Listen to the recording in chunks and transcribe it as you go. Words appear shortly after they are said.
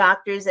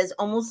doctors as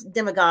almost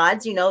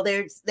demigods.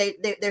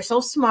 They're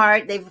so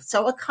smart, they've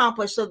so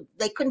accomplished, so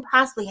they couldn't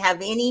possibly have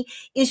any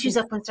issues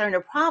of concern or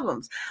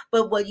problems.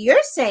 But what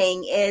you're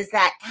saying is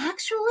that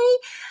actually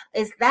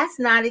that's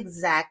not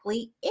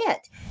exactly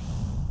it.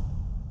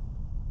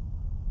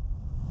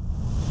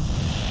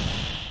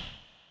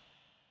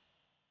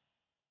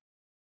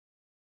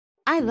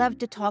 I love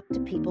to talk to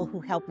people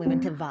who help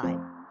women to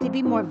vibe, to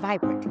be more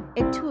vibrant,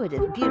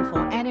 intuitive, beautiful,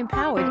 and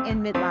empowered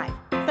in midlife.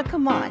 So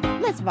come on,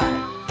 let's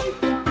vibe.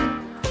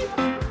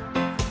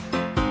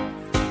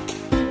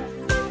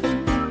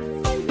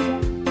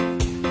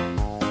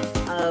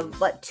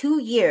 But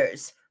 2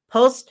 years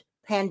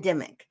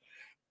post-pandemic.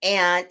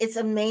 And it's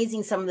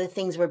amazing some of the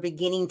things we're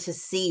beginning to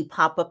see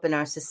pop up in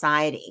our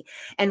society.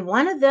 And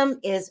one of them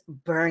is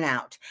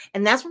burnout.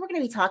 And that's what we're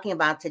going to be talking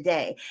about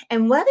today.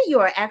 And whether you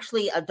are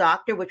actually a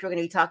doctor, which we're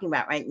going to be talking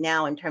about right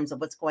now in terms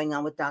of what's going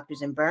on with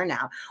doctors and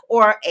burnout,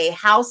 or a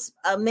house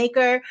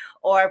maker,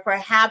 or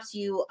perhaps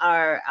you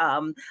are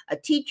a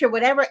teacher,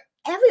 whatever.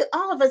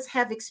 All of us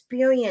have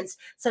experienced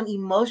some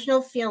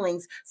emotional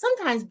feelings,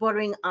 sometimes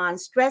bordering on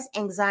stress,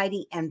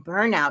 anxiety, and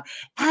burnout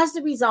as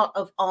the result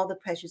of all the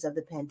pressures of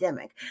the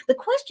pandemic. The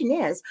question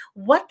is,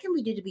 what can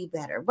we do to be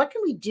better? What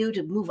can we do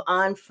to move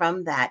on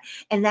from that?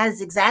 And that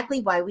is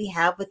exactly why we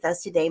have with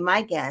us today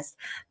my guest,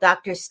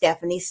 Dr.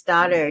 Stephanie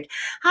Stoddard.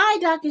 Hi,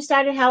 Dr.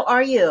 Stoddard. How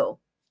are you?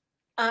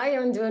 I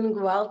am doing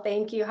well.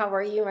 Thank you. How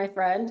are you, my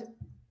friend?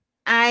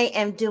 I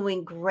am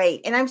doing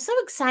great. And I'm so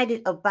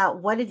excited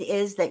about what it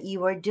is that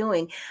you are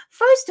doing.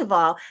 First of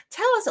all,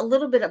 tell us a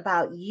little bit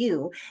about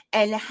you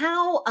and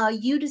how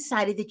you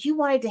decided that you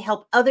wanted to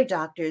help other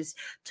doctors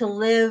to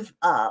live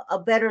a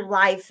better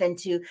life and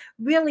to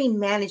really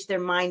manage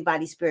their mind,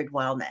 body, spirit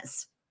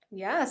wellness.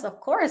 Yes, of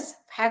course.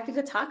 Happy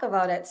to talk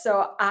about it.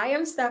 So I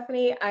am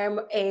Stephanie. I'm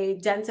a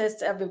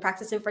dentist. I've been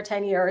practicing for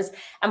 10 years.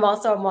 I'm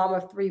also a mom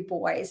of 3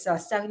 boys, so a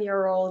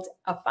 7-year-old,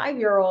 a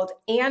 5-year-old,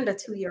 and a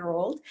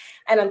 2-year-old.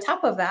 And on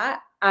top of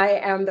that, I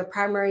am the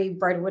primary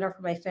breadwinner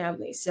for my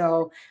family.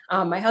 So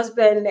my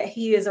husband,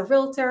 he is a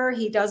realtor.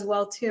 He does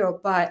well too,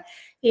 but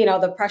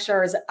the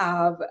pressures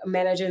of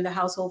managing the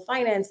household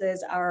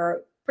finances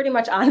are pretty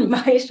much on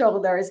my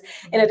shoulders,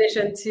 in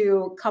addition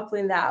to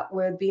coupling that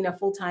with being a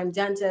full-time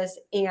dentist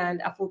and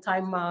a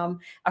full-time mom,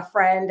 a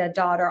friend, a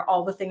daughter,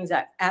 all the things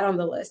that add on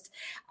the list.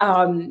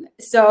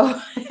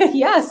 So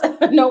yes,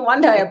 no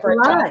wonder I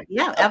burnt out.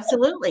 Yeah,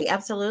 absolutely.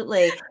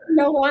 Absolutely.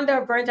 No wonder I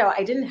burnt out.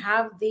 I didn't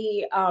have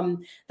the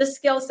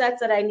skill sets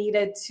that I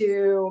needed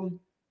to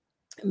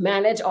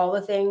manage all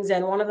the things.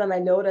 And one of them I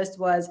noticed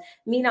was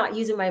me not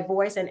using my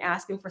voice and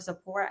asking for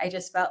support. I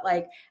just felt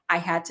like I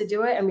had to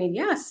do it. I mean,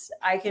 yes,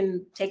 I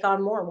can take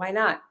on more. Why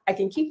not? I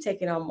can keep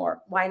taking on more.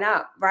 Why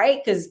not?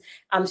 Right? Because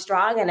I'm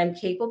strong and I'm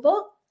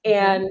capable.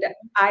 And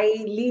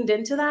I leaned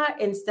into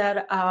that instead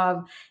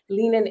of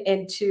leaning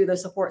into the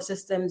support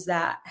systems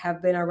that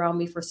have been around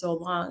me for so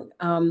long.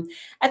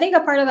 I think a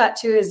part of that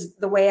too is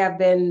the way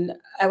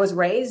I was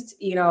raised.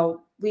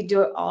 We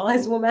do it all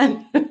as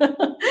women.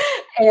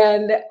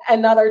 And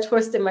another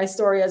twist in my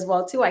story as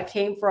well, too. I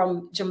came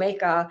from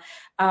Jamaica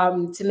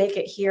to make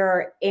it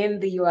here in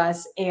the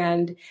US.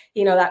 And,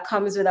 that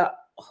comes with a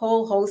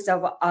whole host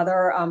of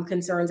other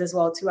concerns as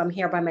well, too. I'm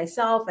here by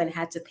myself and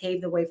had to pave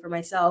the way for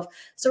myself.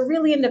 So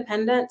really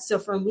independent. So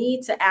for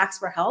me to ask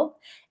for help,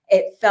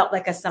 it felt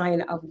like a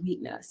sign of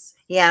weakness.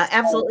 Yeah,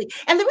 absolutely.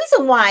 And the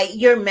reason why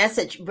your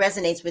message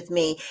resonates with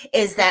me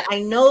is that I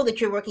know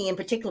that you're working in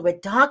particular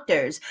with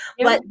doctors,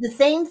 but the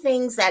same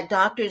things that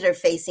doctors are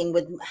facing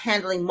with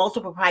handling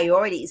multiple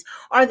priorities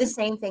are the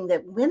same thing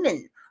that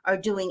women are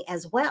doing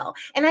as well.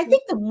 And I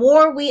think the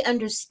more we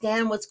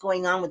understand what's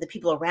going on with the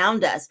people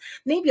around us,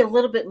 maybe a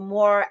little bit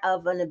more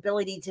of an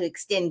ability to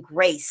extend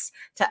grace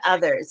to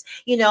others.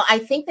 I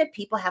think that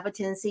people have a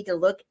tendency to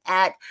look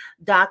at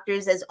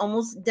doctors as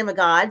almost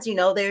demigods.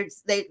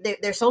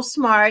 They're so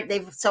smart,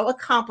 they've so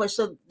accomplished,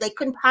 so they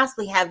couldn't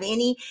possibly have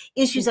any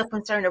issues of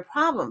concern or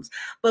problems.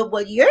 But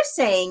what you're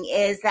saying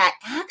is that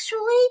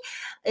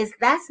actually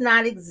that's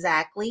not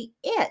exactly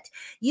it.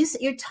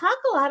 You talk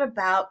a lot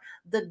about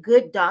the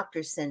good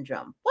doctor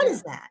syndrome. What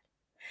is that?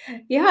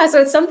 Yeah,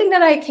 so it's something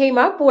that I came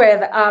up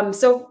with.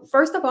 So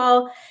first of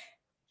all,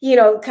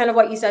 kind of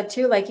what you said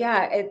too, like,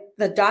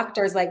 the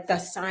doctor is like the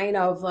sign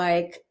of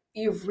like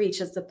you've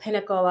reached, it's the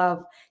pinnacle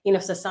of,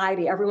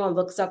 society. Everyone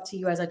looks up to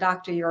you as a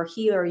doctor. You're a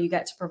healer. You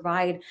get to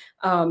provide,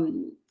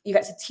 you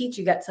get to teach,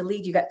 you get to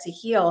lead, you get to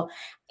heal.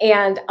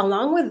 And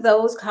along with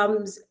those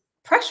comes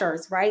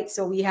pressures, right?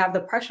 So we have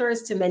the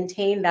pressures to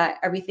maintain that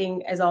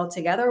everything is all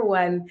together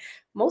when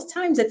most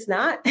times it's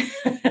not,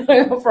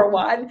 for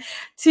one.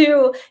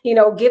 Two,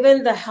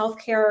 given the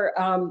healthcare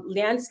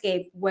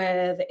landscape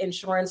with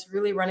insurance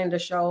really running the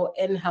show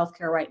in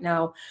healthcare right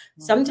now,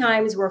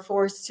 sometimes we're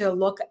forced to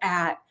look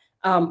at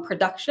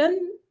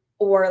production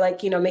or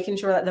making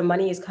sure that the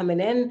money is coming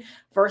in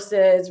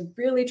versus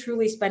really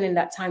truly spending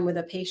that time with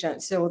a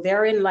patient. So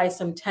therein lies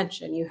some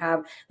tension. You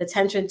have the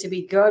tension to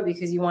be good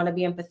because you want to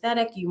be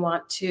empathetic. You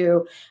want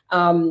to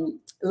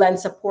lend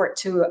support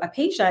to a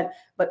patient,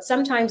 but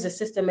sometimes the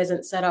system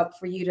isn't set up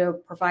for you to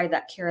provide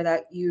that care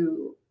that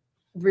you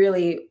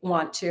really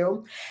want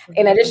to.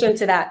 In addition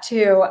to that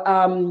too,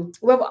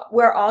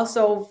 we're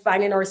also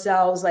finding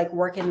ourselves like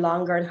working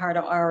longer and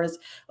harder hours.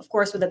 Of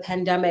course, with the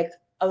pandemic,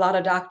 a lot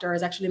of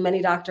doctors, actually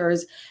many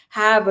doctors,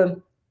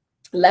 have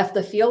left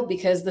the field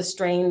because the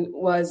strain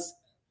was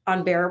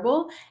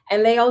unbearable,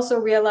 and they also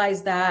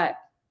realized that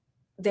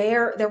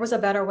there was a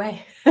better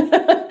way. There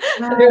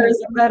Right.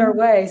 is a better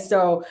way.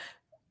 So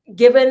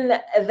given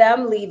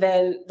them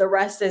leaving, the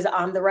rest is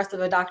on the rest of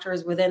the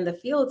doctors within the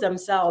fields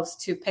themselves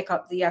to pick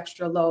up the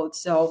extra load.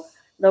 So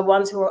the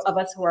ones of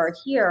us who are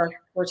here,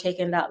 we're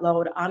taking that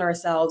load on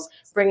ourselves,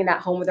 bringing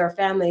that home with our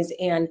families,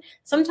 and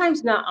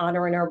sometimes not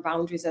honoring our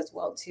boundaries as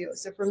well too.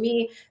 So for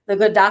me, the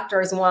good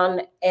doctor is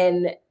one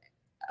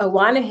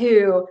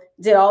who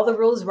did all the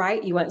rules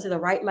right. You went to the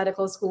right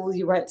medical school,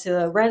 you went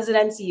to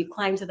residency, you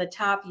climbed to the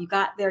top, you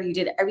got there, you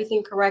did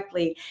everything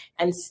correctly,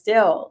 and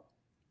still,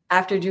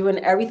 after doing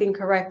everything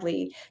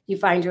correctly, you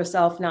find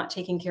yourself not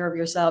taking care of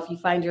yourself. You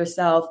find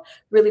yourself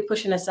really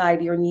pushing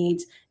aside your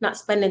needs, not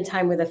spending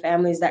time with the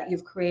families that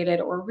you've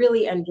created, or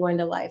really enjoying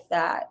the life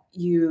that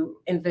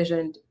you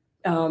envisioned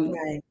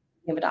Right.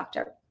 being a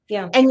doctor.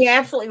 Yeah. And you're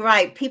absolutely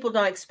right. People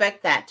don't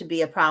expect that to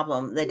be a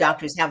problem. The Yeah.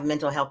 doctors have a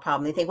mental health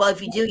problem. They think, well,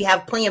 if you do, you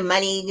have plenty of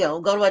money, go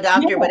to a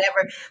doctor, Yeah.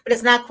 whatever. But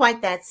it's not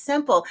quite that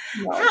simple.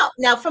 No. How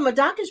now, from a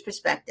doctor's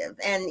perspective,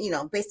 and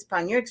based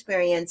upon your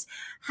experience,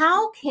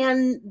 how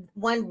can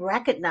one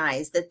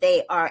recognize that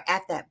they are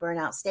at that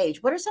burnout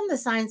stage? What are some of the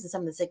signs and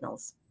some of the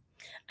signals?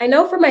 I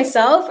know for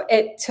myself,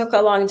 it took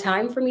a long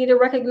time for me to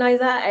recognize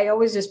that. I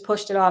always just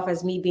pushed it off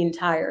as me being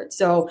tired.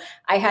 So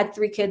I had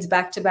 3 kids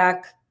back to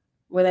back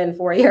within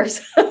 4 years.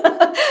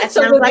 That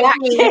So sounds with like that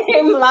me.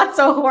 came lots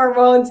of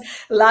hormones,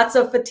 lots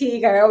of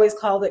fatigue. I always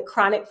called it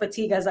chronic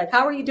fatigue. I was like,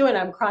 how are you doing?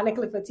 I'm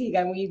chronically fatigued.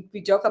 And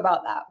we joke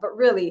about that. But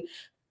really,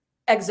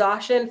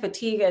 exhaustion,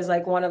 fatigue is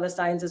like one of the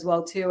signs as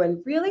well too.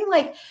 And really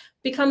like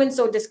becoming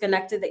so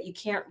disconnected that you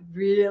can't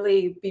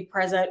really be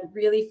present,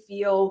 really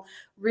feel,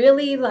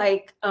 really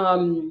like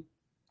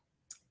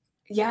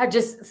yeah,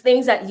 just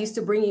things that used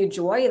to bring you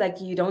joy, like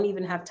you don't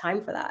even have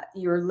time for that.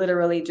 You're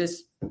literally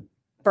just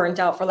burnt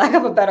out, for lack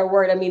of a better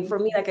word. I mean, for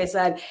me, like I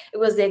said, it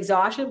was the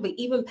exhaustion, but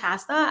even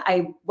past that,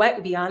 I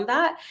went beyond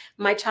that.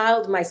 My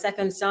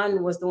second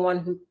son, was the one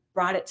who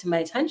brought it to my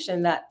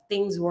attention that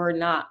things were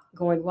not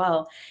going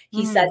well.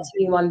 He said Mm, to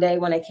me one day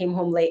when I came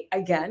home late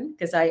again,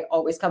 because I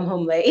always come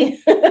home late,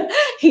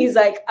 he's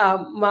like,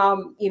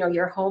 Mom,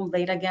 you're home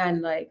late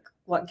again. Like,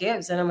 what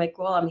gives? And I'm like,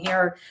 well, I'm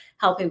here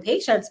helping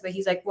patients. But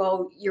he's like,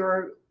 well,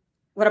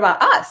 what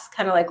about us?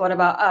 Kind of like, what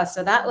about us?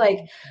 So that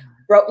like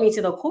broke me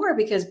to the core,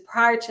 because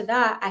prior to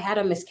that, I had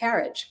a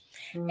miscarriage.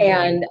 mm,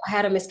 And I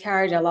had a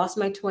miscarriage. I lost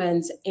my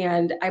twins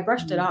and I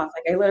brushed it mm. off.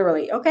 Like I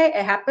literally, okay,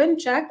 it happened.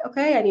 Check.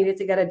 Okay. I needed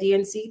to get a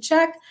DNC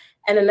check.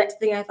 And the next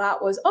thing I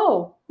thought was,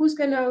 oh, who's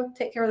going to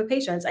take care of the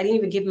patients? I didn't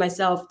even give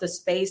myself the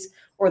space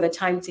or the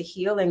time to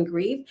heal and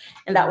grieve.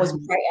 And that was Wow.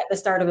 right at the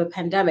start of a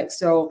pandemic.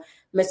 So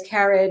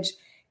miscarriage,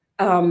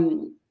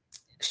 um,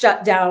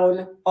 shut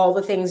down, all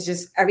the things,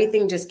 just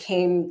everything just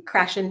came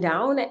crashing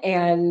down,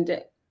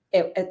 and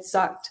it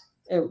sucked.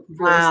 It really sucked.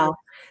 Wow.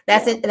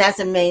 That's Yeah. it.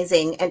 That's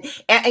amazing. And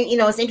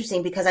it's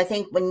interesting because I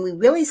think when we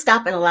really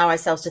stop and allow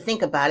ourselves to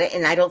think about it,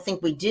 and I don't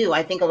think we do,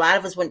 I think a lot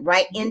of us went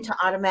right into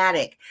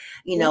automatic,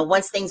 Yeah.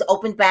 once things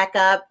opened back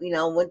up,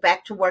 went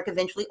back to work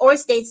eventually or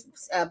stayed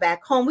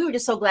back home. We were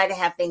just so glad to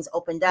have things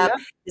opened up,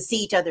 Yeah. to see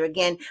each other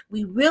again.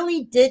 We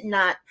really did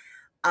not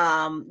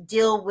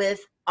deal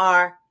with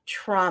our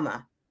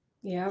trauma.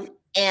 Yeah.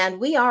 And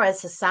we are a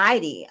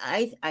society,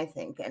 I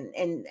think, and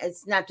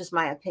it's not just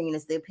my opinion,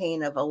 it's the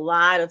opinion of a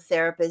lot of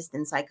therapists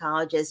and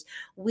psychologists.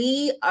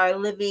 We are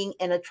living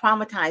in a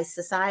traumatized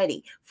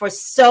society for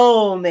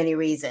so many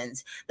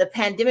reasons. The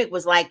pandemic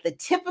was like the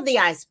tip of the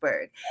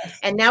iceberg. Yes.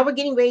 And now we're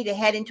getting ready to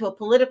head into a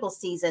political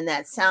season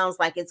that sounds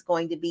like it's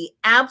going to be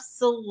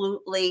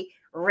absolutely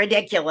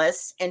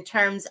ridiculous in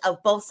terms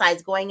of both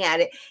sides going at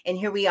it. And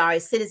here we are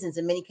as citizens,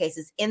 in many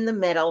cases, in the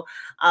middle,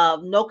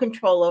 no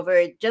control over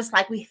it, just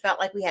like we felt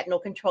like we had no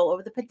control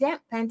over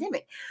the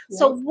pandemic.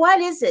 So, Yep. what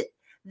is it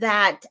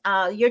that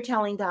you're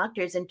telling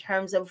doctors in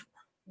terms of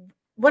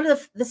what are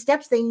the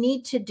steps they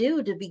need to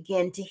do to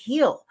begin to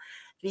heal,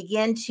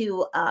 begin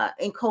to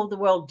encode the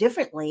world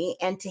differently,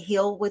 and to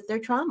heal with their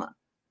trauma?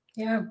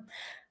 Yeah.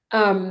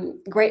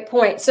 Great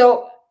point.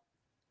 So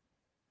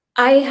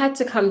I had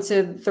to come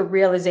to the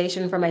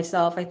realization for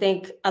myself. I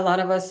think a lot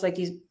of us,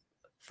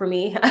 for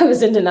me, I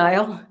was in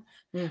denial. How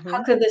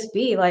Hmm. could this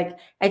be? Like,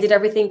 I did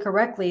everything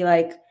correctly.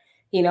 Like,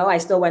 I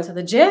still went to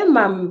the gym.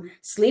 I'm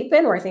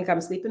sleeping, or I think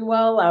I'm sleeping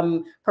well.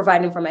 I'm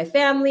providing for my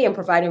family. I'm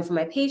providing for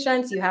my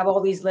patients. You have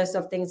all these lists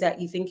of things that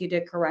you think you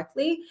did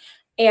correctly.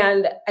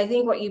 And I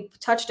think what you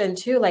touched on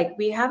too, like,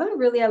 we haven't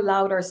really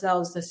allowed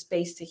ourselves the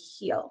space to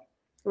heal.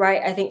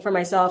 Right. I think for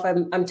myself,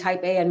 I'm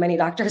type A, and many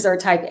doctors are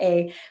type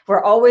A.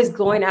 We're always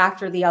going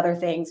after the other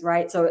things.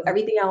 Right. So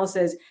everything else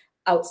is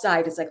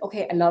outside. It's like,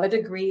 okay, another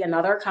degree,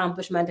 another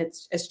accomplishment.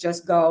 It's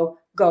just go,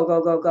 go,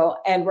 go, go, go.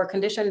 And we're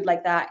conditioned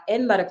like that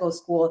in medical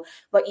school,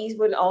 but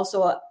even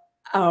also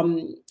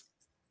um,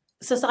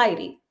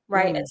 society,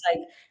 right? Mm. It's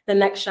like the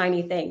next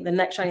shiny thing, the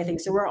next shiny thing.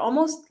 So we're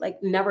almost like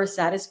never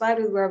satisfied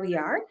with where we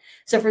are.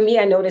 So for me,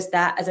 I noticed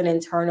that as an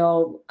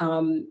internal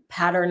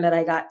pattern that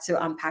I got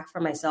to unpack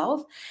for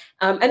myself.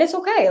 And it's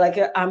okay. Like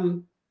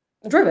I'm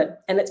driven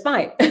and it's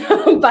fine.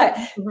 But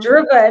Mhm.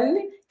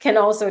 driven can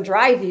also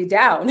drive you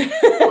down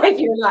if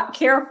you're not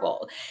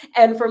careful.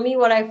 And for me,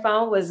 what I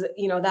found was,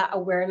 that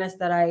awareness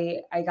that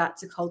I got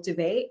to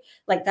cultivate,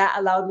 like that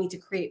allowed me to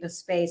create the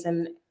space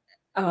and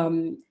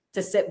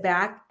to sit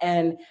back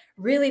and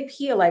really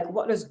peel, like,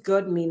 what does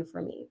good mean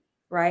for me,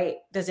 right?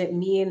 Does it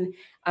mean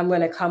I'm going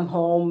to come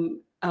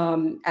home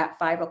at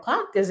 5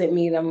 o'clock? Does it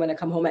mean I'm going to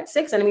come home at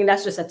 6? And I mean,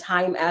 that's just a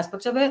time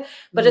aspect of it,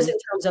 but just Mhm. in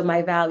terms of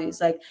my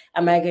values, like,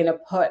 am I going to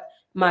put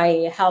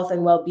my health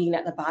and well-being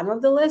at the bottom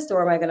of the list,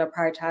 or am I going to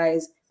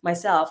prioritize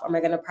myself? Am I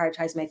going to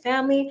prioritize my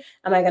family?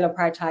 Am I going to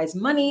prioritize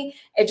money?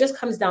 It just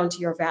comes down to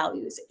your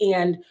values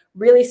and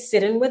really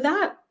sitting with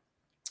that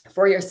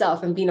for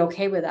yourself and being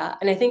okay with that.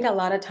 And I think a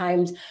lot of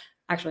times,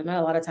 actually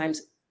not a lot of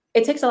times,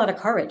 it takes a lot of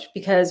courage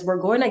because we're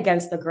going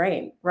against the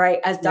grain, right?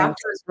 As Right.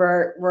 doctors,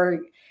 we're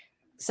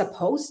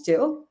supposed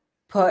to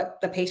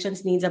put the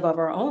patient's needs above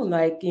our own.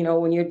 Like,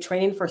 when you're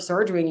training for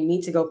surgery and you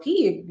need to go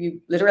pee, you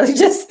literally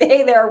just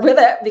stay there with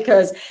it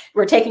because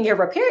we're taking care of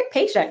a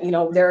patient.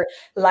 They're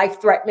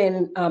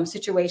life-threatening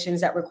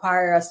situations that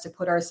require us to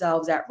put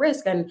ourselves at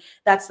risk. And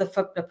that's the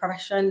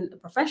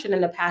profession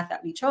and the path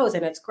that we chose.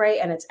 And it's great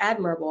and it's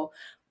admirable.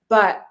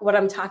 But what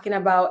I'm talking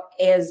about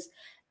is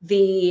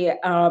the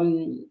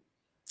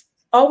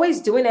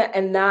always doing it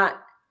and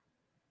not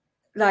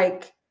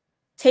like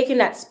taking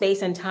that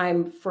space and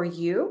time for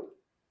you,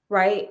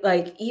 right?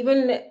 Like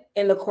even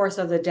in the course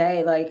of the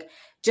day, like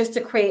just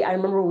to create, I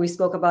remember we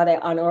spoke about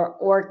it on our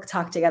org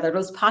talk together,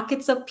 those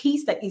pockets of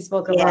peace that you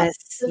spoke about.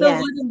 Yes. Those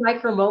Yes. little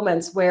micro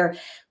moments where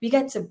we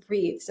get to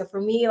breathe. So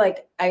for me,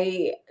 like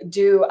I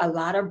do a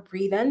lot of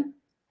breathing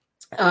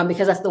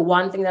because that's the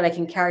one thing that I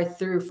can carry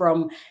through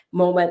from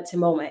moment to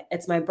moment.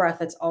 It's my breath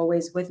that's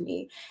always with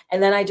me.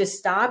 And then I just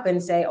stop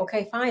and say,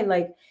 okay, fine.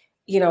 Like,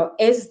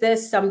 is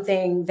this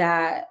something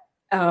that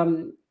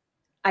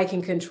I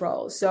can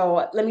control?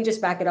 So let me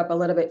just back it up a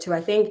little bit too. I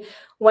think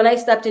when I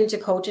stepped into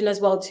coaching as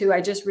well too, I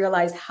just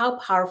realized how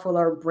powerful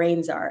our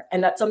brains are.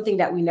 And that's something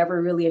that we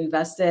never really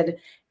invested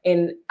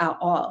in at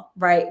all,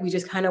 right? We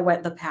just kind of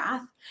went the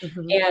path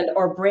Mhm. and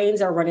our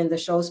brains are running the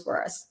shows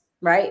for us,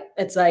 right?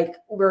 It's like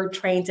we're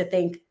trained to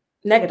think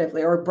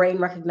negatively. Our brain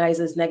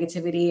recognizes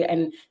negativity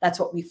and that's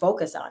what we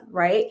focus on,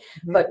 right?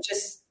 Mhm. But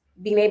just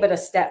being able to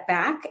step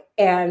back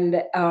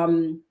and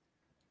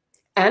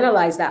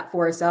analyze that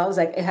for ourselves,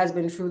 like it has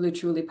been truly,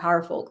 truly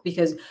powerful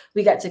because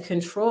we get to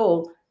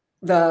control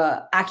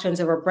the actions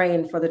of our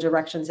brain for the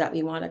directions that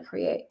we want to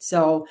create.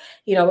 So,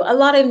 a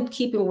lot in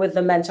keeping with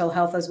the mental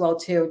health as well,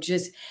 too,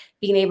 just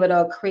being able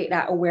to create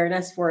that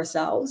awareness for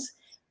ourselves.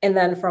 And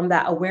then from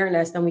that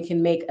awareness, then we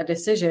can make a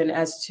decision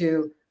as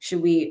to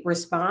should we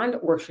respond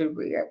or should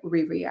we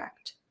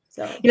react?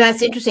 So,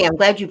 That's interesting. I'm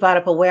glad you brought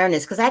up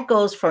awareness because that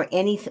goes for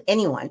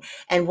anyone.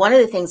 And one of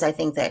the things I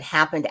think that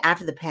happened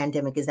after the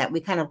pandemic is that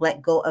we kind of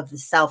let go of the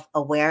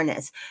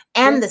self-awareness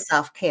yeah. and the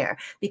self-care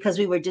because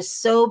we were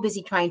just so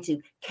busy trying to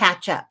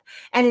catch up.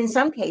 And in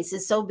some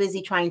cases, so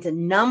busy trying to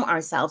numb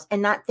ourselves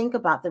and not think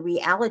about the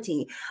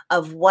reality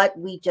of what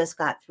we just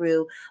got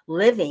through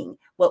living,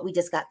 what we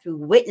just got through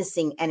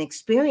witnessing and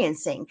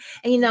experiencing.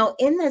 And,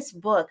 in this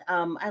book,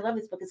 I love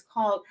this book. It's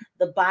called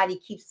The Body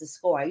Keeps the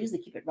Score. I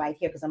usually keep it right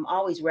here because I'm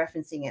always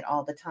referencing it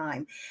all the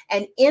time.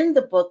 And in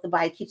the book, The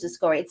Body Keeps the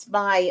Score, it's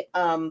by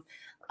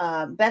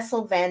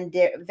Bessel van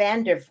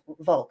der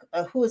Volk,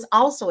 who is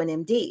also an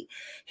MD.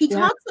 He Yeah.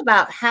 talks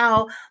about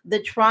how the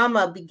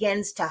trauma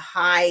begins to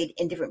hide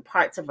in different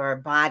parts of our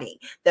body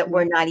that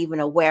we're not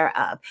even aware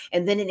of.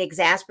 And then it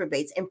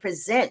exacerbates and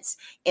presents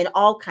in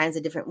all kinds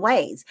of different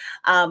ways.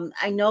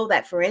 I know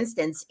that, for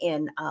instance,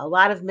 in a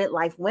lot of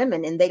midlife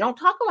women, and they don't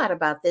talk a lot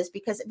about this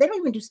because they don't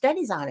even do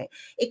studies on it,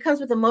 it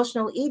comes with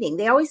emotional eating.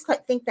 They always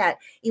think that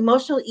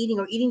emotional eating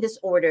or eating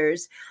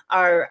disorders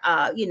are,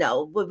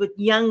 with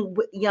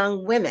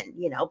young women,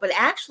 but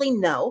actually,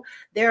 no,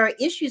 there are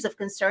issues of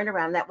concern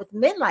around that with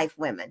midlife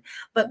women.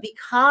 But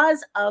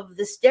because of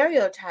the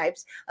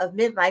stereotypes of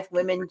midlife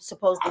women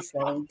supposedly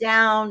slowing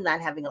down,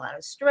 not having a lot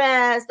of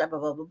stress, blah, blah,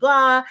 blah, blah,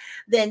 blah,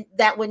 then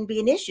that wouldn't be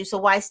an issue. So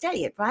why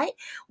study it, right?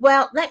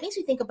 Well, that makes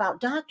me think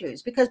about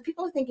doctors because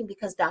people are thinking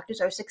because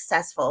doctors are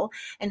successful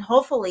and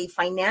hopefully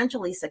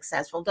financially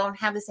successful, don't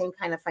have the same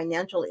kind of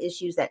financial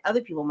issues that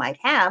other people might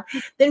have,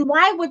 then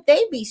why would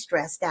they be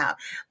stressed out?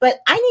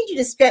 But I need you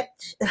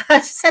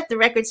to set the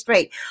record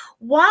straight.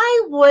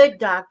 Why would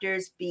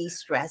doctors be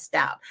stressed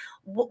out?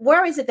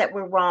 Where is it that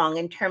we're wrong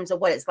in terms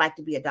of what it's like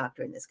to be a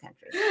doctor in this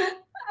country?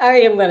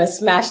 I am going to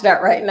smash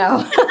that right now.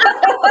 I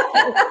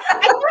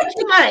thought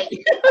you might.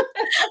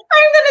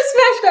 I'm going to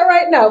smash that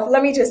right now.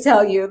 Let me just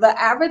tell you, the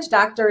average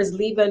doctor is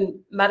leaving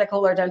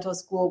medical or dental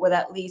school with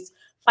at least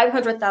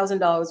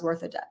 $500,000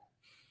 worth of debt.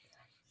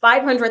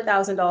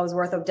 $500,000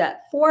 worth of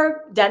debt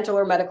for dental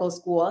or medical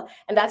school.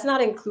 And that's not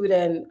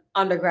including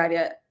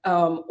undergraduate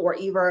or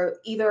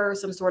either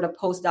some sort of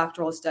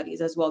postdoctoral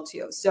studies as well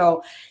too.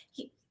 So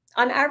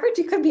on average,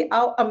 you could be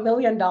out $1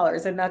 million.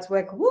 And that's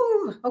like,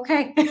 woo,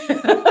 okay.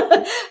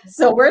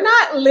 So we're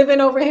not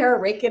living over here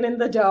raking in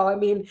the dough. I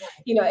mean,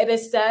 it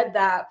is said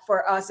that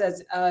for us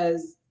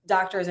as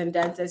doctors and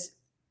dentists,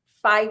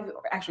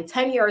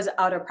 10 years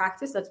out of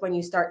practice, that's when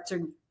you start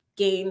to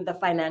gain the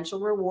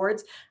financial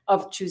rewards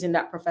of choosing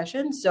that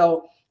profession.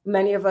 So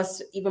many of us,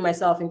 even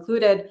myself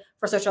included,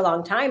 for such a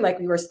long time, like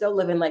we were still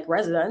living like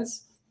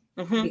residents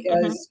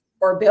because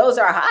our bills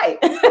are high.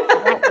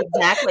 Right,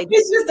 exactly.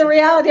 It's just the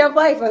reality of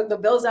life. The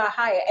bills are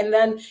high. And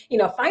then,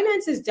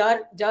 finances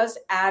does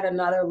add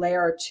another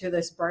layer to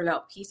this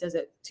burnout piece as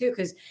it too.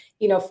 Because,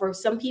 for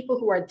some people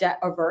who are debt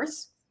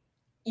averse,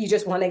 you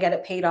just want to get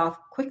it paid off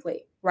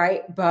quickly,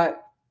 right?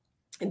 But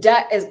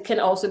debt can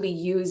also be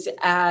used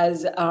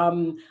as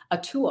a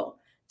tool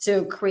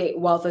to create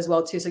wealth as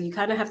well too. So you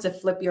kind of have to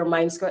flip your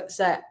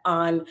mindset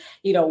on,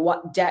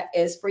 what debt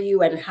is for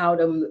you and how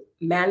to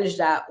manage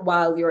that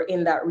while you're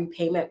in that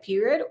repayment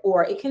period,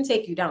 or it can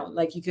take you down.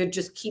 Like you could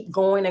just keep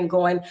going and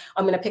going.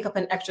 I'm going to pick up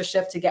an extra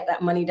shift to get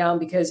that money down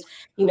because,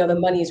 the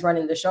money is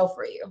running the show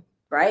for you.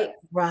 Right.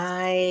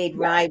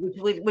 Right.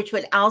 Which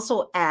would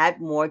also add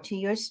more to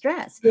your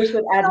stress. Which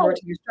would add more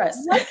to your stress.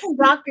 What can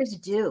doctors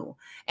do?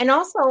 And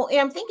also,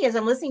 I'm thinking as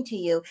I'm listening to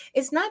you,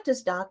 it's not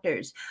just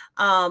doctors.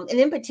 And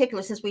in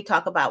particular, since we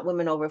talk about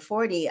women over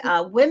 40,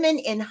 women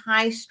in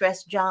high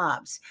stress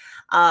jobs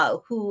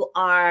who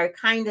are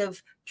kind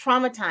of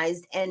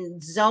traumatized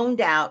and zoned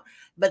out,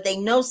 but they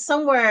know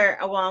somewhere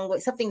along the way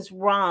something's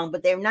wrong,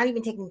 but they're not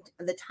even taking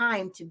the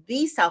time to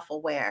be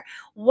self-aware.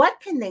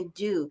 What can they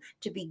do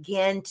to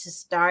begin to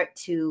start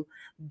to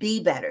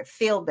be better,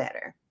 feel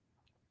better?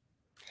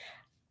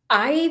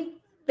 I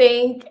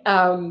think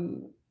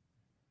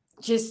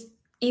just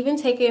even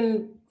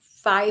taking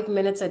 5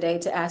 minutes a day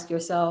to ask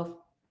yourself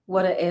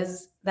what it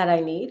is that I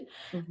need.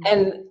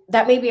 And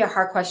that may be a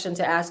hard question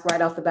to ask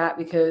right off the bat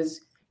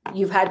because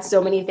you've had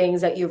so many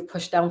things that you've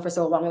pushed down for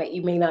so long that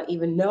you may not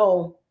even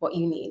know what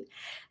you need.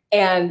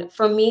 And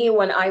for me,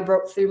 when I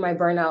broke through my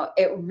burnout,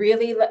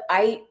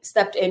 I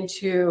stepped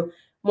into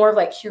more of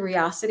like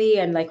curiosity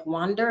and like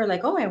wonder and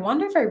like, oh, I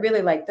wonder if I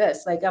really like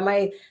this. Like, am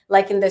I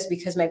liking this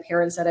because my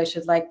parents said I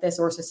should like this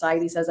or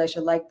society says I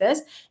should like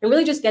this? And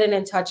really just getting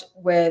in touch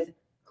with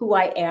who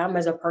I am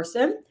as a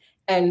person,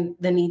 and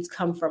the needs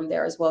come from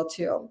there as well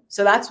too.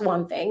 So that's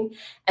one thing.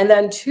 And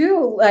then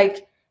two,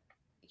 like,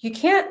 you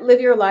can't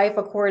live your life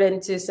according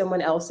to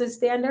someone else's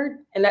standard.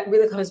 And that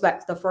really comes back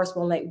to the first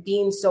one, like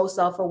being so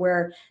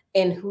self-aware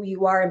in who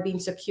you are and being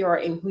secure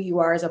in who you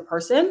are as a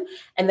person.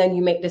 And then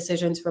you make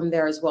decisions from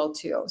there as well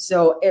too.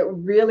 So it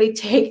really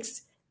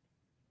takes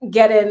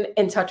getting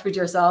in touch with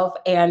yourself.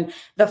 And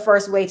the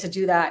first way to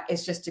do that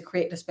is just to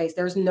create the space.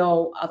 There's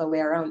no other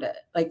way around it.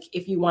 Like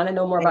if you want to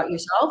know more about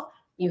yourself,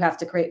 you have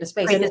to create the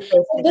space. And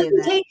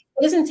it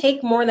doesn't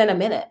take more than a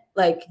minute.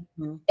 Like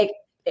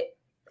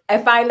I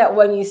find that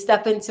when you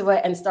step into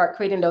it and start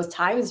creating those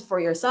times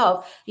for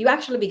yourself, you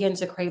actually begin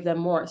to crave them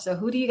more. So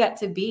who do you get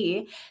to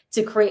be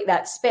to create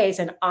that space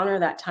and honor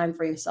that time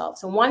for yourself?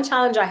 So one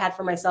challenge I had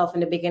for myself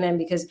in the beginning,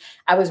 because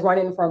I was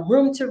running from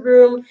room to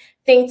room,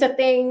 thing to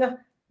thing,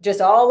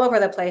 just all over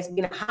the place,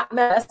 being a hot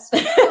mess.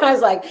 I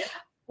was like,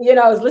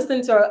 I was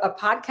listening to a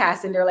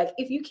podcast and they're like,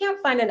 if you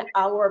can't find an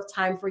hour of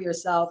time for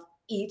yourself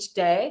each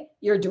day,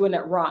 you're doing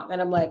it wrong.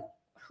 And I'm like,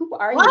 who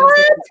are you?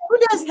 Who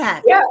does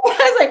that? Yeah. I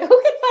was like, who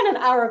can find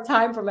an hour of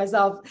time for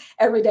myself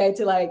every day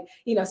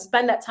to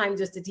spend that time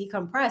just to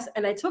decompress?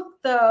 And I took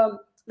the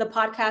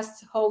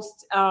podcast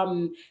host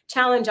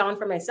challenge on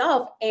for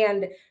myself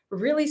and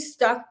really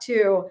stuck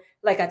to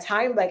like a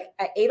time, like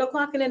at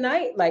 8:00 in the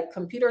night, like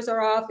computers are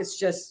off. It's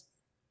just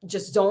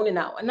zoning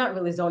out. I'm not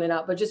really zoning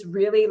out, but just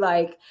really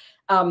like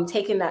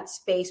taking that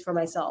space for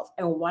myself.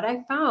 And what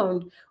I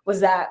found was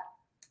that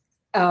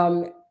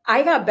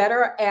I got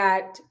better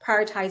at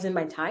prioritizing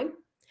my time,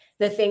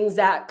 the things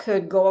that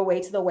could go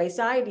away to the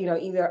wayside,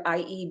 either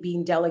i.e.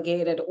 being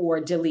delegated or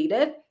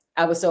deleted.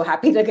 I was so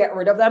happy to get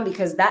rid of them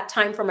because that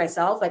time for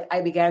myself, like I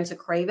began to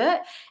crave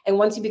it. And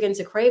once you begin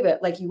to crave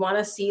it, like you want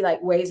to see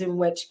like ways in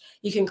which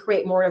you can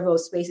create more of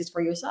those spaces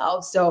for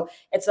yourself. So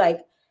it's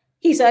like,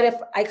 he said, if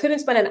I couldn't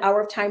spend an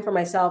hour of time for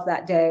myself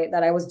that day,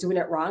 that I was doing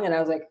it wrong. And I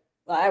was like,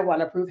 I want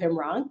to prove him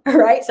wrong,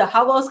 right? So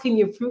how else can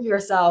you prove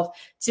yourself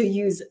to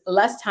use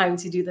less time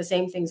to do the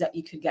same things that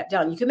you could get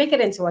done? You could make it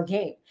into a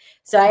game.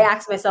 So I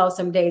asked myself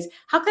some days,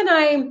 how can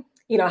I,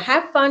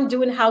 have fun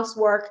doing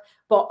housework,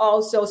 but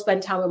also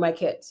spend time with my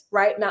kids,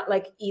 right? Not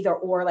like either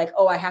or, like,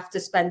 oh, I have to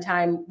spend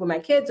time with my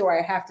kids or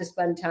I have to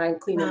spend time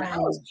cleaning the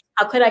house.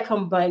 How could I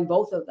combine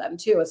both of them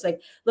too? It's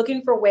like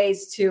looking for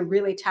ways to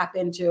really tap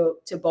into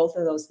both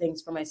of those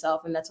things for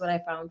myself. And that's what I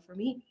found for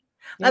me.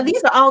 Yeah.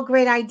 These are all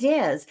great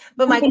ideas.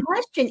 But my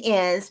question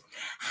is,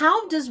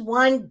 how does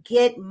one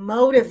get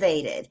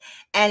motivated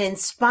and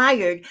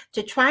inspired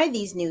to try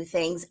these new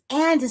things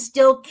and to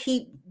still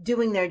keep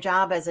doing their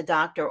job as a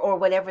doctor or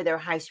whatever their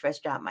high stress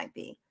job might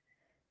be?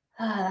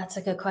 That's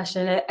a good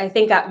question. I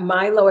think at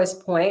my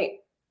lowest point,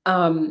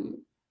 um,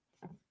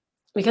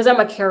 because I'm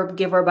a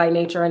caregiver by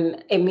nature,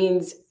 and it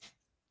means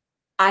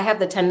I have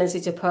the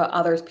tendency to put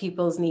other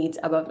people's needs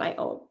above my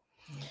own.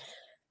 Yes.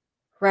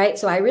 Right.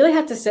 So I really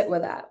had to sit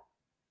with that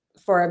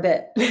for a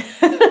bit.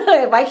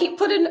 If I keep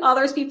putting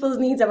others people's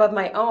needs above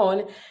my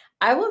own,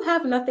 I will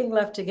have nothing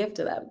left to give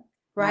to them.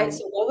 Right. Right.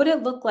 So what would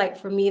it look like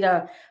for me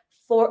to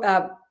for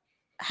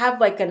have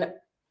like an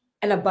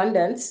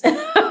abundance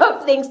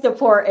of things to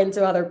pour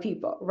into other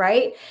people,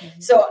 right?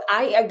 Mhm. So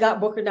I got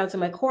broken down to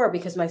my core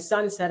because my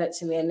son said it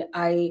to me, and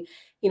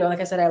like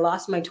I said, I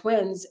lost my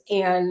twins,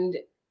 and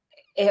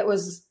it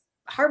was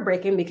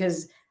heartbreaking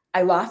because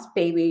I lost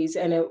babies,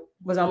 and it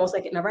was almost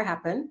like it never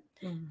happened.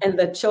 Mhm. And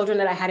the children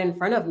that I had in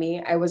front of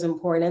me, I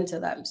wasn't pouring into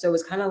them, so it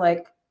was kind of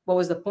like, what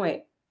was the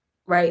point,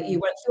 right? You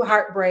Yeah. went through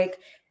heartbreak.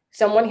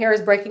 Someone here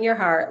is breaking your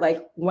heart.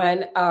 Like,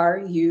 when are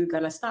you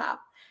gonna stop?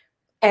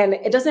 And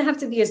it doesn't have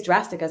to be as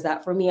drastic as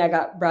that. For me, I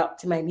got brought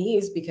to my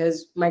knees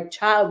because my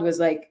child was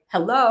like,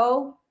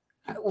 hello,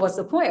 what's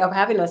the point of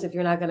having us if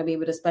you're not going to be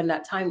able to spend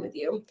that time with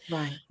you?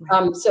 Right.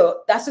 Right. So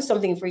that's just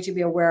something for you to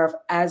be aware of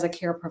as a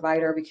care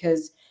provider,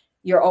 because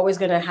you're always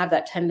going to have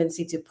that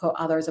tendency to put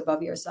others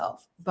above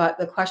yourself. But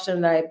the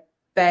question that I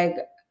beg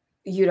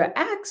you to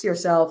ask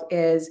yourself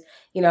is,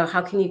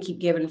 how can you keep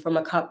giving from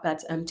a cup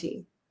that's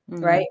empty,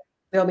 Mhm. right?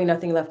 There'll be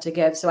nothing left to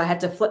give. So I had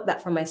to flip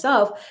that for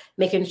myself,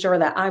 making sure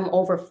that I'm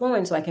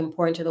overflowing so I can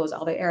pour into those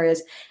other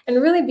areas,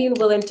 and really being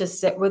willing to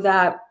sit with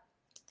that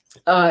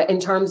in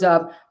terms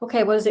of,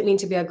 okay, what does it mean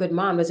to be a good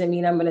mom? Does it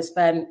mean I'm going to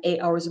spend 8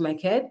 hours with my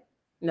kid?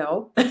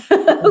 No. Who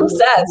Mhm.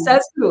 says? Mhm.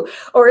 Says who?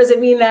 Or does it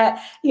mean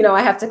that,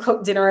 I have to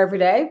cook dinner every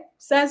day?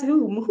 Says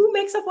who? Who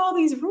makes up all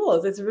these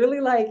rules? It's really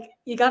like,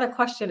 you got to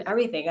question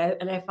everything.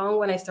 And I found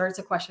when I started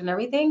to question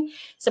everything,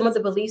 some of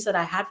the beliefs that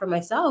I had for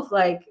myself,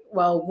 like,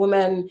 well,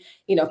 women,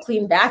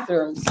 clean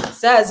bathrooms,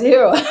 says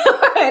who?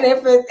 And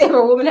if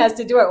a woman has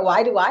to do it,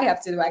 why do I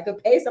have to do it? I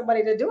could pay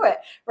somebody to do it,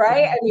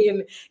 right? I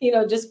mean,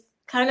 just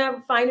kind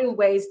of finding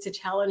ways to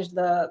challenge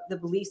the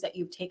beliefs that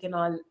you've taken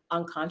on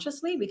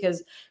unconsciously,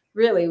 because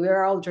really we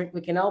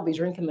can all be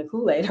drinking the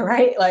Kool-Aid,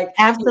 right? Like,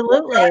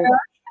 Absolutely. And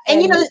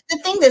and the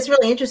thing that's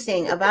really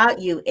interesting about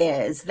you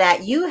is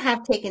that you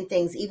have taken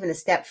things even a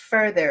step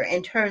further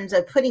in terms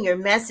of putting your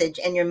message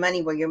and your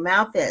money where your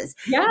mouth is.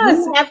 yes,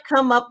 You have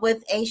come up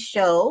with a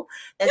show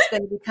that's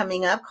going to be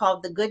coming up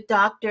called The Good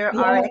Doctor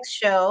yeah, RX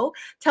Show.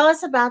 Tell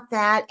us about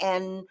that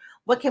and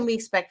what can we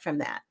expect from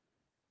that?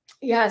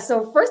 yeah.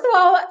 So first of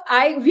all,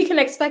 we can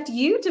expect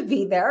you to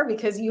be there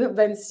because you have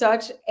been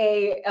such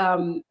a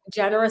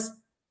generous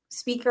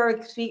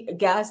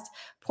guest,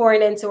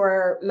 pouring into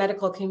our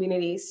medical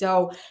community.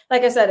 So,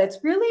 like I said, it's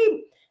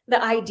really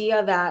the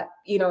idea that,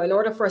 in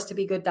order for us to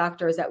be good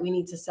doctors, that we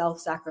need to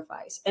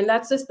self-sacrifice. And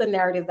that's just the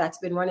narrative that's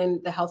been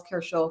running the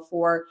healthcare show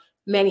for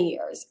many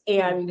years.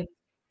 Right. And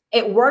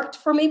it worked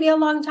for maybe a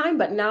long time,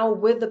 but now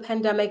with the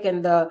pandemic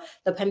and the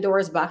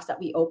Pandora's box that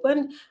we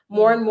opened,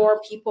 more Mhm. and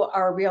more people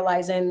are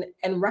realizing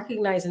and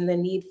recognizing the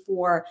need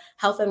for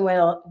health and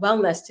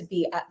wellness to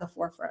be at the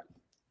forefront.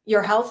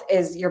 Your health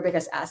is your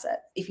biggest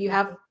asset. If you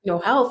have no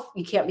health,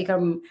 you can't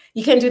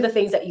do the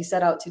things that you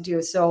set out to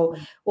do. So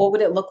what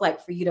would it look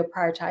like for you to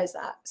prioritize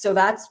that? So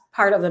that's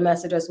part of the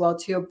message as well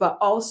too, but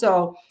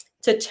also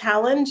to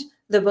challenge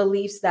the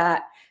beliefs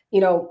that,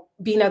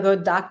 being a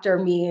good doctor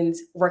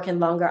means working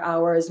longer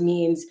hours,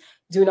 means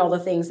doing all the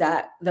things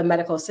that the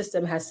medical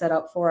system has set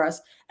up for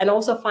us, and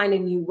also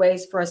finding new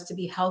ways for us to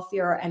be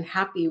healthier and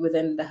happy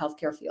within the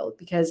healthcare field.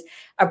 Because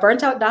a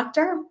burnt out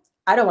doctor,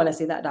 I don't want to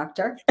see that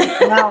doctor.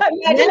 Well,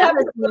 Imagine none of having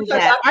us a need burnt out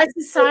that. Our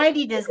doctor.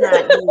 society does not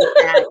need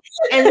that.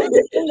 And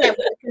the thing that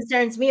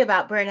concerns me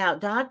about burnout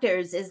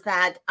doctors is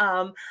that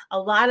a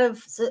lot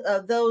of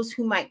those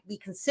who might be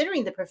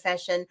considering the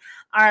profession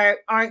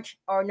aren't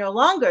or no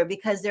longer,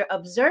 because they're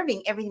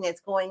observing everything that's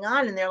going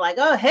on and they're like,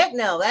 oh heck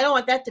no, I don't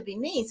want that to be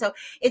me. So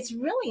it's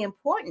really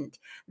important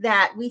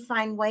that we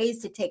find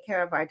ways to take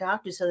care of our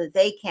doctors so that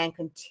they can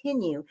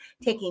continue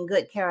taking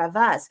good care of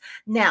us.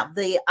 Now,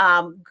 the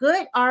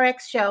Good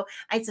RX show,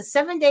 it's a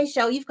 7-day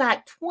show. You've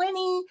got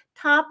 20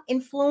 top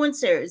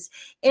influencers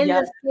in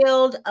Yes. the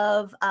field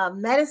of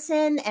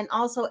medicine and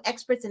also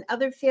experts in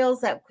other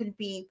fields that could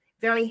be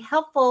very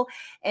helpful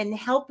in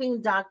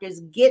helping doctors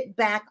get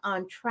back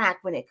on track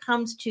when it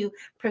comes to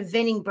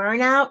preventing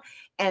burnout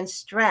and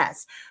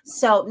stress.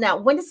 So now,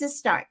 when does this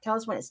start? Tell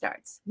us when it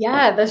starts.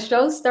 Yeah, the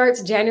show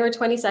starts January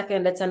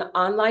 22nd. It's an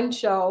online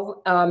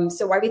show.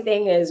 So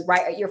everything is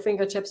right at your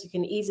fingertips. You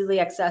can easily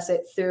access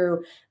it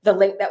through the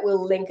link that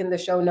we'll link in the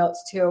show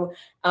notes too.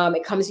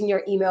 It comes in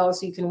your email,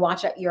 so you can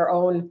watch at your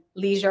own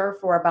leisure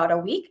for about a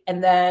week,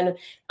 and then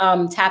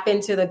tap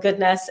into the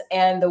goodness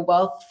and the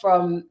wealth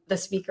from the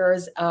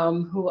speakers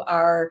who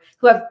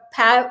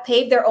have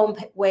paved their own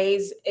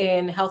ways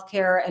in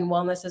healthcare and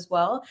wellness as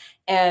well,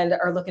 and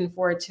are looking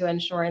forward to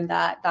ensuring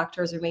that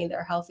doctors remain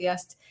their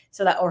healthiest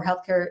so that our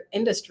healthcare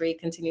industry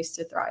continues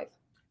to thrive.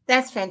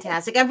 That's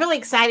fantastic. I'm really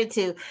excited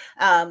to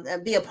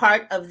be a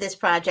part of this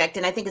project,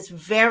 and I think it's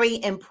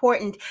very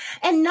important,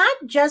 and not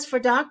just for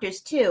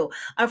doctors too.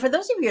 For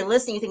those of you who are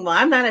listening, you think, "Well,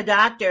 I'm not a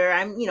doctor.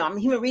 I'm a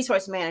human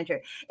resource manager."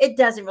 It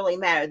doesn't really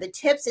matter. The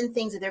tips and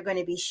things that they're going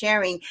to be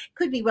sharing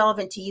could be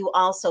relevant to you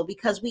also,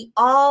 because we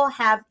all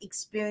have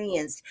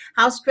experienced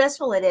how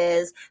stressful it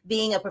is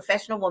being a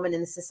professional woman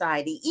in the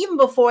society, even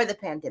before the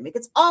pandemic.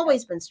 It's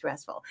always been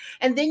stressful,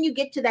 and then you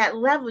get to that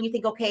level, and you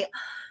think, "Okay,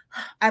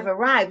 I've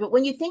arrived." But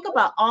when you think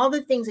about all the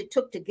things it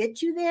took to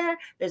get you there,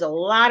 there's a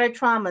lot of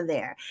trauma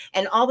there.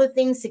 And all the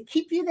things to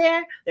keep you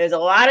there, there's a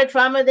lot of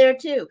trauma there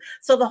too.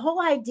 So the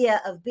whole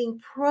idea of being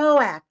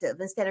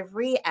proactive instead of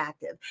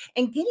reactive,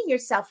 and getting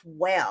yourself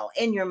well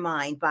in your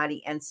mind,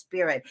 body, and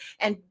spirit,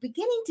 and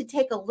beginning to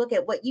take a look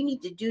at what you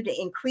need to do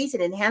to increase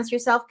and enhance your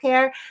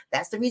self-care,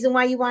 that's the reason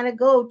why you want to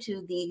go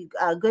to the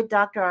Good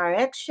Doctor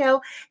RX show.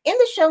 In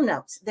the show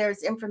notes,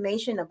 there's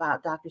information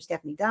about Dr.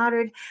 Stephanie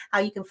Doddard, how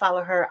you can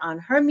follow her on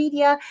her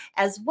media,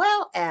 as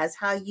well as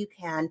how you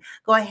can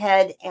go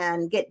ahead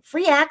and get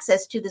free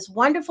access to this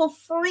wonderful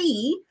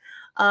free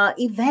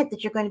event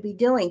that you're going to be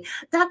doing.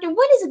 Doctor,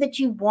 what is it that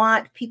you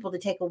want people to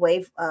take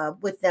away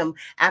with them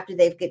after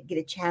they get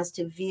a chance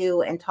to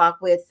view and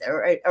talk with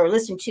or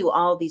listen to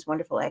all of these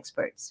wonderful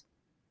experts?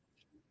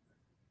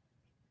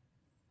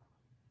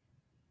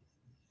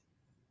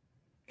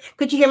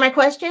 Could you hear my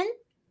question?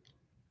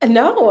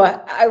 No,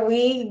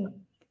 we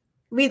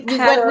went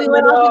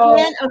off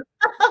again.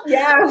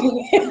 Yeah.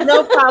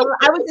 No problem.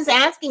 I was just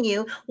asking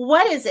you,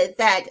 what is it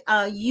that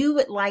you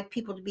would like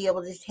people to be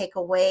able to take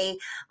away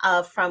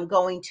from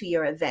going to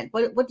your event?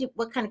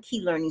 What kind of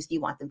key learnings do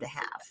you want them to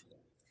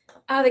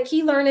have? The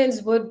key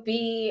learnings would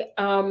be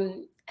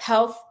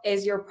health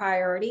is your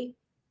priority.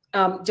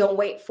 Don't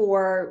wait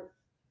for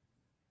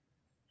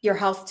your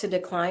health to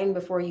decline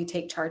before you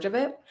take charge of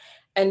it.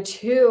 And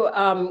two,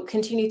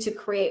 continue to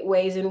create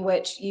ways in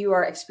which you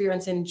are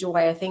experiencing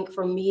joy. I think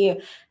for me,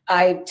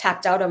 I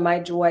tapped out of my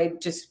joy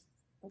just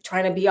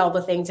trying to be all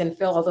the things and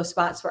fill all those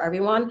spots for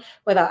everyone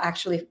without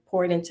actually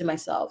pouring into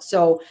myself.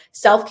 So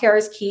self-care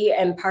is key.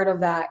 And part of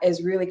that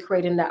is really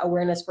creating that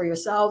awareness for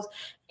yourselves.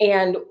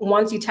 And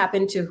once you tap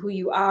into who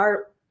you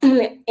are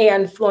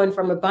and flowing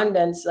from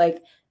abundance,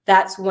 like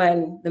that's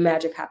when the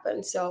magic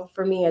happens. So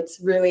for me, it's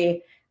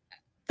really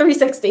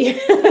 360.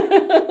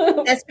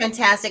 That's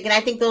fantastic. And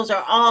I think those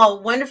are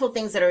all wonderful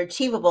things that are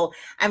achievable.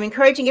 I'm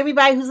encouraging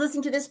everybody who's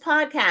listening to this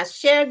podcast,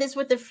 share this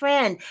with a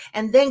friend,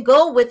 and then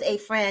go with a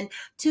friend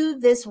to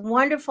this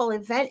wonderful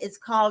event. It's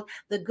called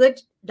the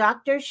Good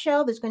Doctor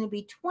Show. There's going to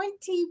be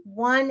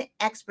 21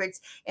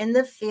 experts in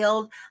the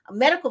field,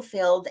 medical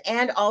field,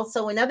 and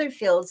also in other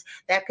fields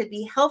that could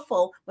be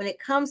helpful when it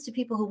comes to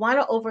people who want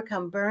to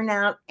overcome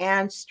burnout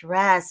and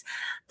stress.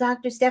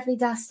 Dr. Stephanie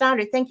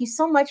Doddard, thank you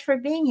so much for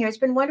being here. It's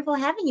been wonderful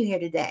having you here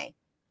today.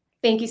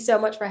 Thank you so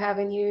much for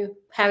having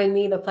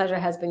me. The pleasure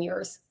has been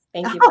yours.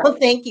 Thank you. Oh,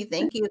 thank you.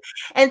 Thank you.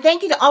 And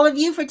thank you to all of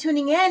you for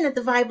tuning in at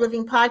the Vibe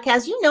Living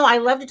Podcast. You know, I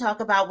love to talk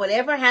about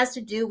whatever has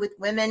to do with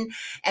women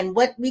and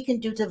what we can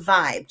do to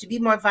vibe, to be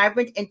more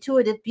vibrant,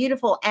 intuitive,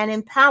 beautiful, and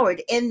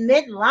empowered in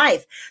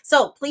midlife.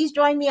 So please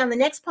join me on the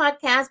next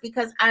podcast,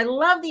 because I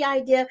love the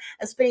idea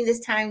of spending this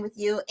time with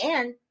you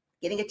and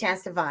getting a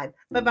chance to vibe.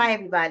 Bye-bye,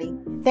 everybody.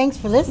 Thanks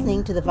for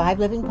listening to the Vibe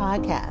Living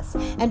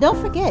Podcast. And don't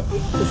forget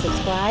to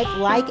subscribe,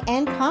 like,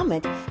 and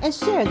comment, and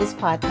share this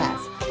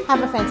podcast.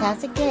 Have a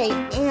fantastic day,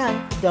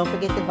 and don't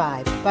forget to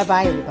vibe.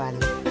 Bye-bye,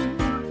 everybody.